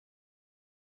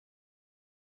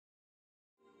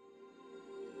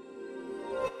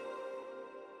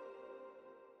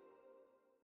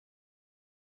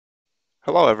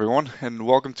Hello, everyone, and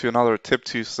welcome to another Tip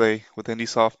Tuesday with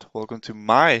IndySoft. Welcome to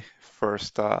my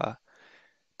first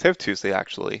Tip Tuesday,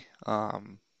 actually.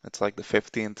 It's like the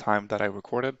 15th time that I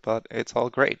recorded, but it's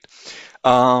all great.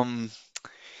 Um,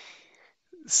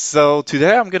 so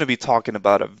today I'm going to be talking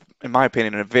about, in my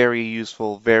opinion, a very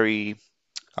useful, very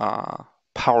uh,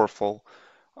 powerful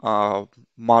uh,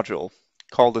 module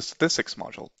called the statistics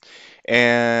module.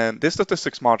 And this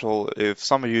statistics module, if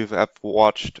some of you have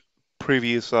watched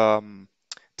previous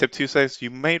Tip Tuesdays,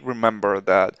 you may remember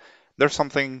that there's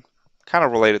something kind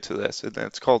of related to this, and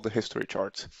it's called the history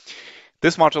charts.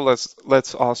 This module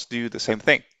lets us do the same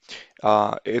thing.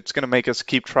 It's going to make us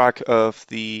keep track of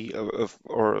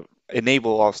or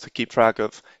enable us to keep track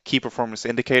of key performance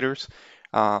indicators,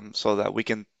 so that we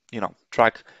can,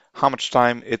 track how much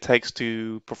time it takes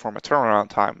to perform a turnaround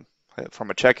time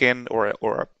from a check-in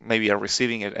or maybe a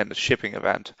receiving and a shipping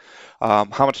event, how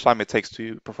much time it takes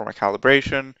to perform a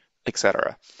calibration,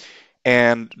 etc.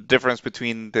 And the difference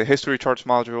between the history charts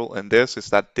module and this is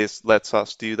that this lets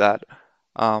us do that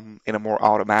in a more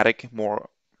automated,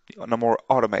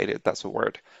 that's the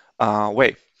word,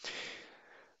 way.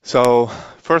 So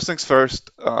first things first,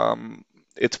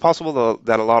 it's possible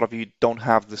that a lot of you don't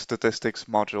have the statistics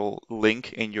module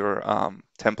link in your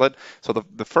template. So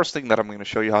the first thing that I'm going to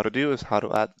show you how to do is how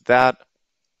to add that.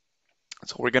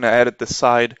 So we're going to edit the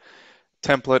side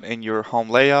template in your home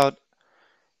layout.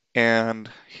 And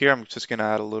here I'm just going to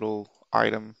add a little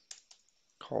item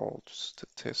called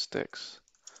statistics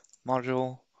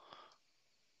module.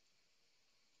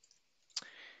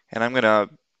 And I'm going to,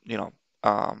 you know,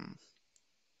 um,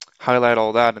 highlight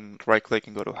all that and right click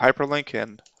and go to hyperlink.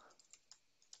 And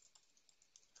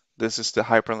this is the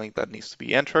hyperlink that needs to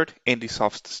be entered.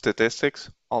 IndySoft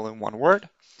statistics, all in one word.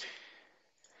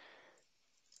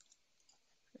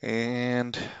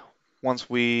 And once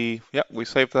we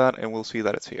save that and we'll see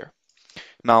that it's here.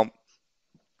 Now,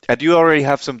 I do already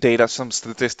have some data, some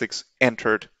statistics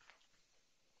entered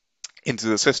into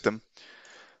the system.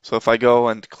 So if I go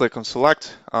and click on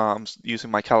select, using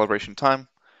my calibration time,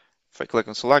 if I click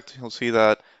on select, you'll see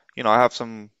that, I have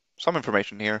some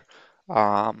information here.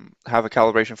 I have a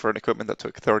calibration for an equipment that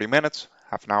took 30 minutes,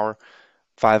 half an hour,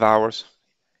 5 hours,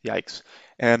 yikes,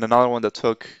 and another one that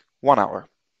took 1 hour.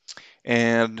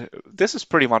 And this is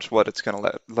pretty much what it's going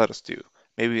to let us do,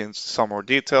 maybe in some more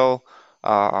detail,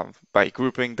 by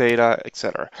grouping data,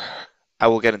 etc. I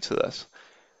will get into this.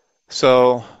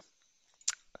 So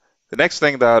the next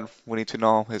thing that we need to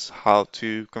know is how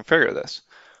to configure this.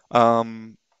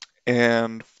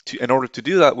 And in order to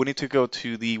do that, we need to go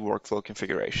to the workflow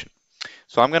configuration.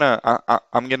 So I'm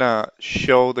gonna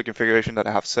show the configuration that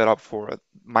I have set up for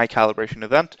my calibration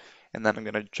event, and then I'm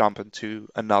gonna jump into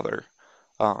another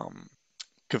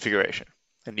configuration,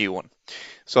 a new one.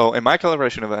 So in my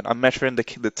calibration event, I'm measuring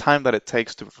the time that it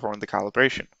takes to perform the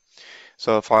calibration.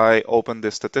 So if I open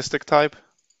this statistic type,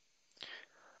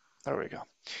 there we go.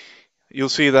 You'll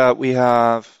see that we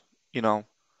have,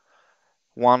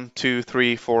 1, 2,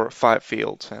 3, 4, 5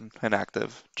 fields and an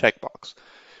active checkbox.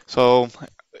 So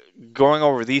going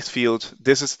over these fields,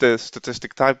 this is the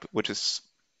statistic type, which is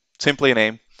simply a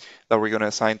name that we're going to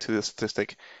assign to the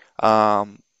statistic.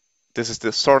 This is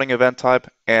the sorting event type,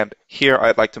 and here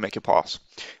I'd like to make a pause.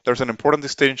 There's an important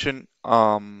distinction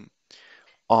on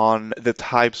the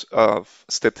types of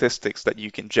statistics that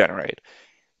you can generate.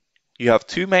 You have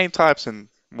two main types and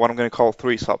what I'm going to call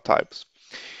three subtypes.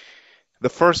 The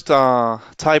first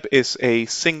type is a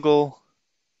single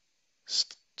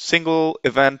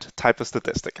event type of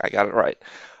statistic. I got it right.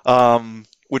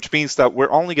 Which means that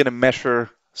we're only going to measure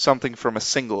something from a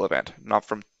single event, not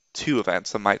from two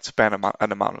events that might span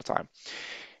an amount of time.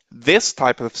 This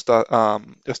type of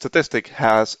statistic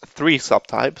has three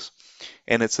subtypes,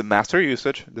 and it's the master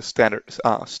usage, the standard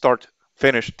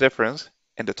start-finish difference,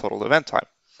 and the total event time.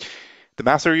 The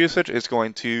master usage is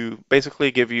going to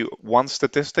basically give you one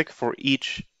statistic for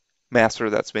each master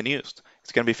that's been used.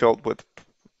 It's going to be filled with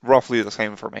roughly the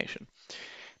same information.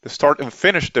 The start and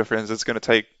finish difference is going to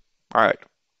take, all right,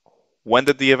 when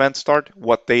did the event start?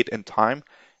 What date and time?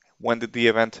 When did the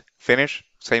event finish?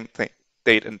 Same thing,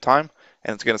 date and time.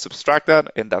 And it's going to subtract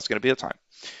that, and that's going to be the time.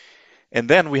 And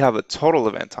then we have a total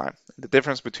event time. The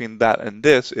difference between that and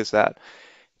this is that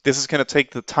this is going to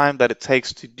take the time that it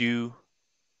takes to do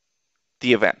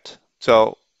the event.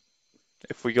 So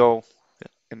if we go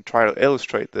and try to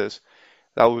illustrate this,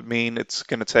 that would mean it's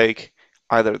going to take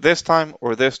either this time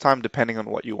or this time, depending on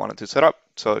what you wanted to set up.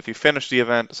 So if you finish the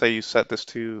event, say you set this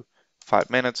to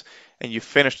 5 minutes, and you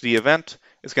finish the event,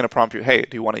 it's going to prompt you, hey,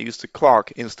 do you want to use the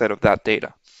clock instead of that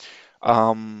data?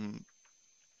 And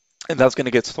that's going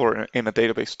to get stored in a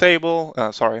database table, in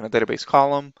a database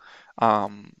column.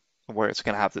 um, where it's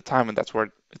going to have the time and that's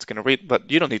where it's going to read,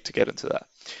 but you don't need to get into that.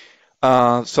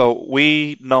 So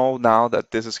we know now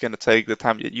that this is going to take the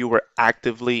time that you were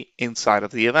actively inside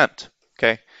of the event.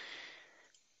 Okay.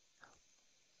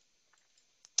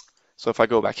 So if I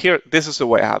go back here, this is the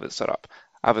way I have it set up.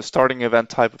 I have a starting event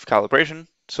type of calibration.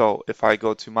 So if I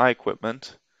go to my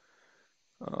equipment,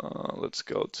 let's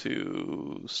go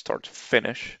to start to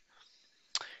finish.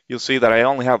 You'll see that I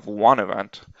only have one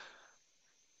event.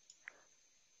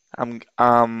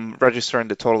 I'm registering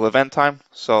the total event time.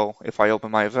 So if I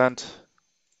open my event,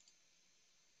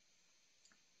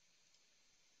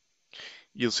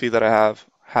 you'll see that I have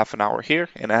half an hour here,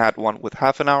 and I had one with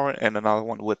half an hour and another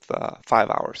one with 5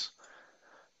 hours.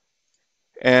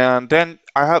 And then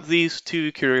I have these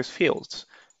two curious fields,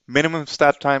 minimum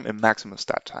stat time and maximum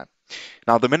stat time.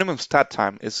 Now the minimum stat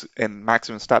time is and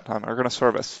maximum stat time are going to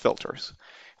serve as filters.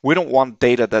 We don't want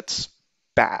data that's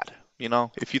bad. You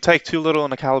know, if you take too little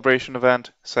in a calibration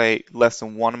event, say less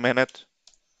than 1 minute,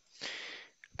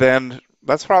 then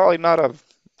that's probably not a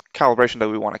calibration that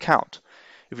we want to count.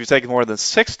 If you take more than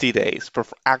 60 days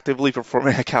actively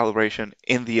performing a calibration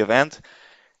in the event,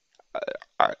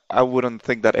 I wouldn't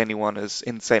think that anyone is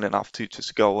insane enough to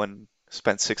just go and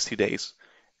spend 60 days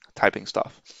typing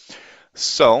stuff.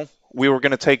 So we were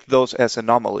going to take those as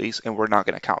anomalies and we're not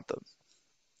going to count them.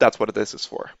 That's what this is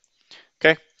for.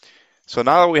 Okay. So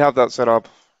now that we have that set up,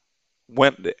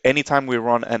 anytime we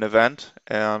run an event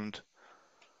and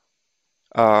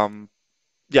anytime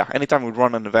we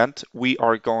run an event, we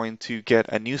are going to get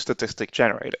a new statistic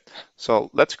generated. So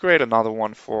let's create another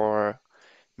one for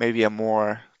maybe a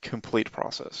more complete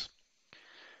process.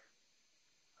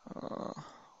 Let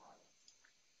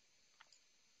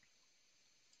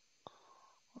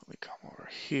me come over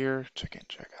here, check in,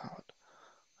 check out.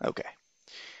 Okay.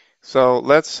 So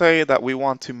let's say that we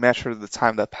want to measure the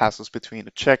time that passes between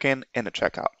a check-in and a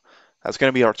checkout. That's going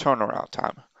to be our turnaround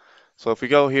time. So if we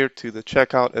go here to the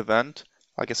checkout event,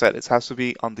 like I said, it has to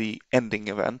be on the ending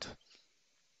event.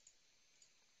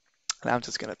 And I'm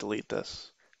just going to delete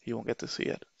this. You won't get to see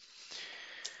it.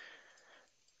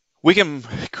 We can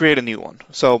create a new one.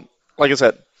 So like I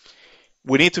said,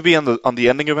 we need to be on the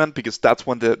ending event because that's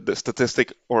when the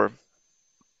statistic, or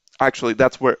actually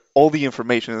that's where all the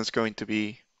information is going to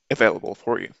be available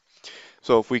for you.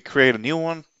 So if we create a new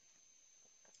one,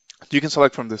 you can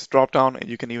select from this dropdown and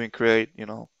you can even create,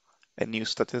 a new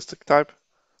statistic type.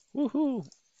 Woohoo!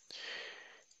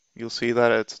 You'll see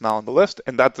that it's now on the list,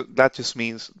 and that just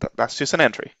means that's just an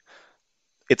entry.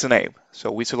 It's a name.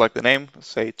 So we select the name,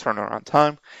 say turnaround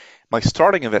time. My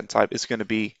starting event type is going to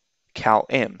be cal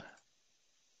in.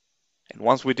 And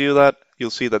once we do that, you'll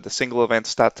see that the single event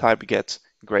stat type gets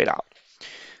grayed out.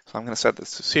 So I'm going to set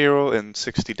this to 0 in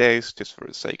 60 days, just for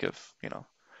the sake of,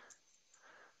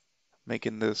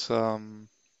 making this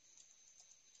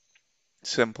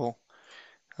simple.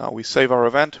 We save our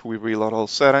event, we reload all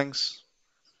settings.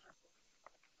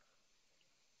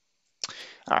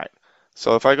 All right,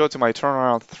 so if I go to my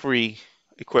turnaround 3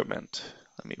 equipment,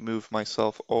 let me move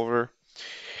myself over.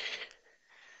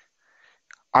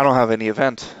 I don't have any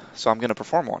event, so I'm going to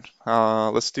perform one.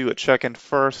 Let's do a check-in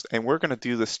first, and we're going to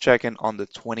do this check-in on the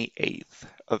 28th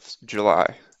of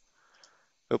July.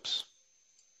 Oops.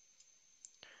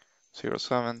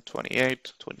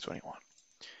 07/28/2021.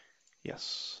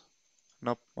 Yes.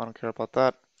 Nope, I don't care about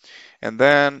that. And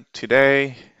then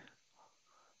today,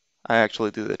 I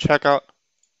actually do the checkout.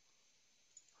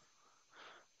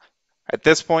 At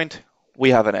this point, we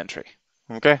have an entry.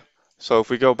 Okay? So if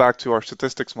we go back to our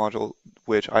statistics module,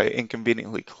 which I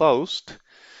inconveniently closed,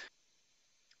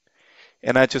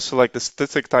 and I just select the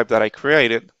statistic type that I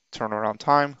created, turnaround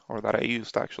time, or that I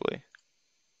used actually.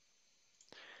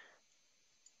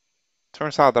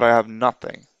 Turns out that I have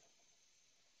nothing.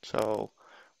 So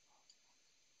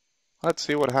let's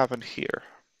see what happened here.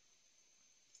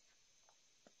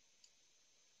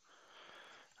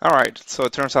 All right, so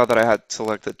it turns out that I had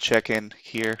selected check-in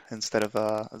here instead of,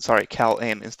 cal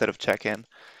in instead of check-in.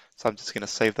 So I'm just going to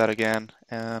save that again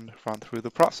and run through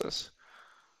the process.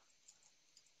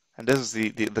 And this is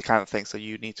the kind of things that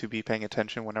you need to be paying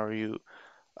attention whenever you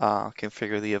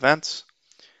configure the events.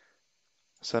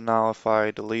 So now if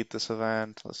I delete this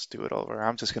event, let's do it over.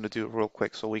 I'm just going to do it real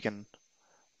quick so we can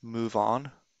move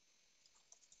on.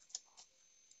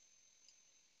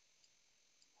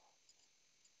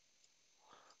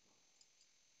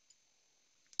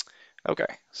 Okay,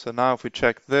 so now if we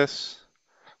check this,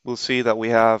 we'll see that we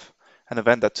have an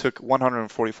event that took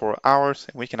 144 hours,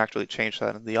 and we can actually change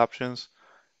that in the options,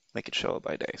 make it show it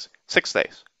by days. 6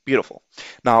 days, beautiful.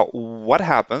 Now, what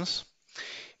happens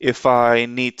if I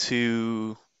need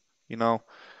to,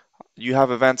 You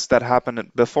have events that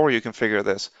happen before you configure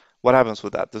this. What happens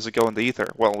with that? Does it go in the ether?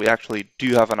 Well, we actually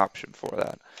do have an option for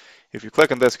that. If you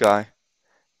click on this guy,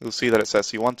 you'll see that it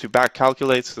says you want to back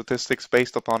calculate statistics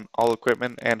based upon all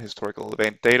equipment and historical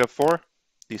event data for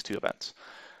these two events.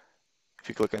 If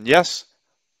you click on yes,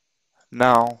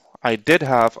 now I did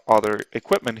have other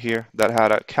equipment here that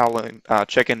had a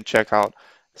check-in, check-out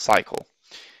cycle.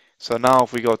 So now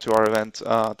if we go to our event, to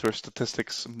our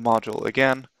statistics module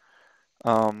again,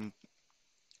 um,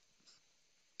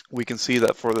 we can see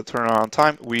that for the turnaround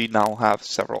time, we now have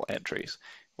several entries.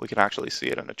 We can actually see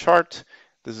it in a chart.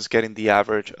 This is getting the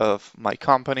average of my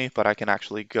company, but I can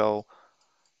actually go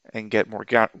and get more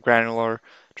granular,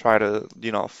 try to,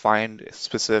 find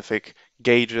specific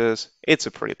gauges. It's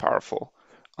a pretty powerful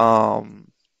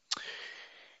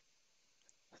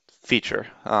feature,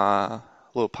 a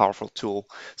little powerful tool.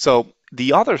 So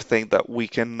the other thing that we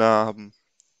can, to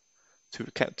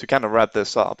kind of wrap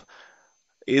this up,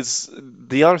 is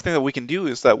the other thing that we can do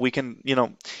is that we can,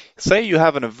 say you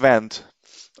have an event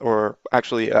or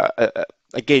actually a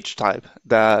gauge type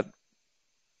that,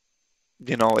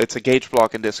 it's a gauge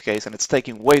block in this case, and it's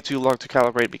taking way too long to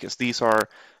calibrate because these are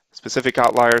specific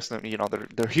outliers, and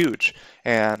they're huge,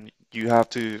 and you have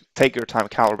to take your time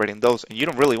calibrating those, and you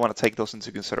don't really want to take those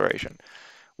into consideration.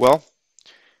 Well,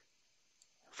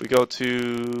 if we go to,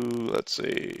 let's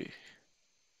see,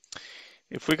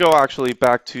 if we go actually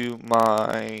back to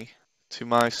my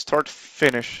start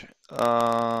finish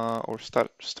or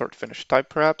start finish type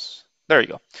perhaps. There you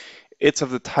go. It's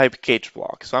of the type gauge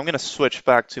block. So I'm going to switch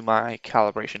back to my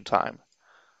calibration time.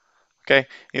 Okay,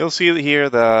 you'll see here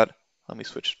that, let me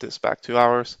switch this back 2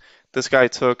 hours. This guy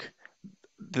took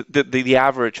the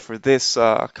average for this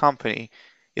company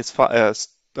is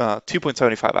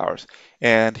 2.75 hours.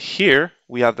 And here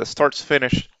we have the starts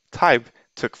finish type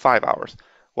took 5 hours.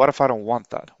 What if I don't want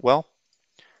that? Well,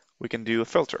 we can do a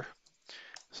filter.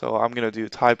 So I'm going to do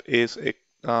type is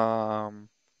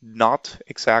not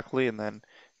exactly, and then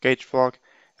gauge block.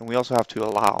 And we also have to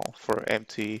allow for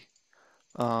empty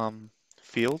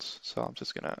fields. So I'm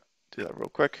just going to do that real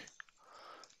quick.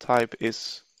 Type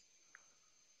is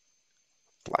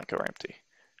blank or empty.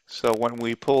 So when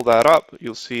we pull that up,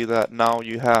 you'll see that now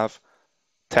you have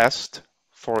test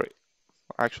for,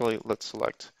 actually, let's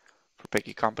select for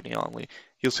picky company only.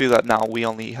 You'll see that now we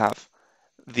only have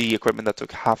the equipment that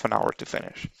took half an hour to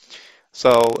finish.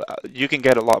 So you can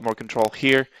get a lot more control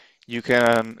here. You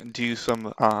can do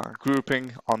some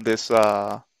grouping on this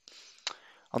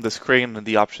screen in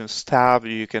the options tab.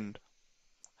 You can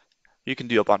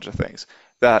do a bunch of things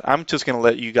that I'm just going to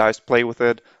let you guys play with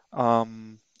it,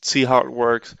 see how it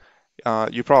works.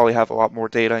 You probably have a lot more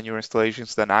data in your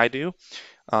installations than I do,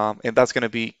 and that's going to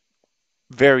be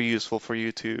very useful for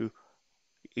you to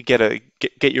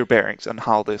get your bearings on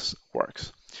how this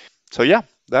works. So yeah,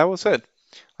 that was it.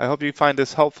 I hope you find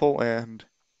this helpful, and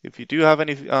if you do have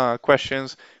any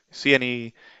questions, see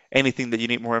anything that you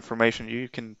need more information, you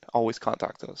can always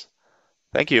contact us.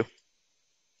 Thank you.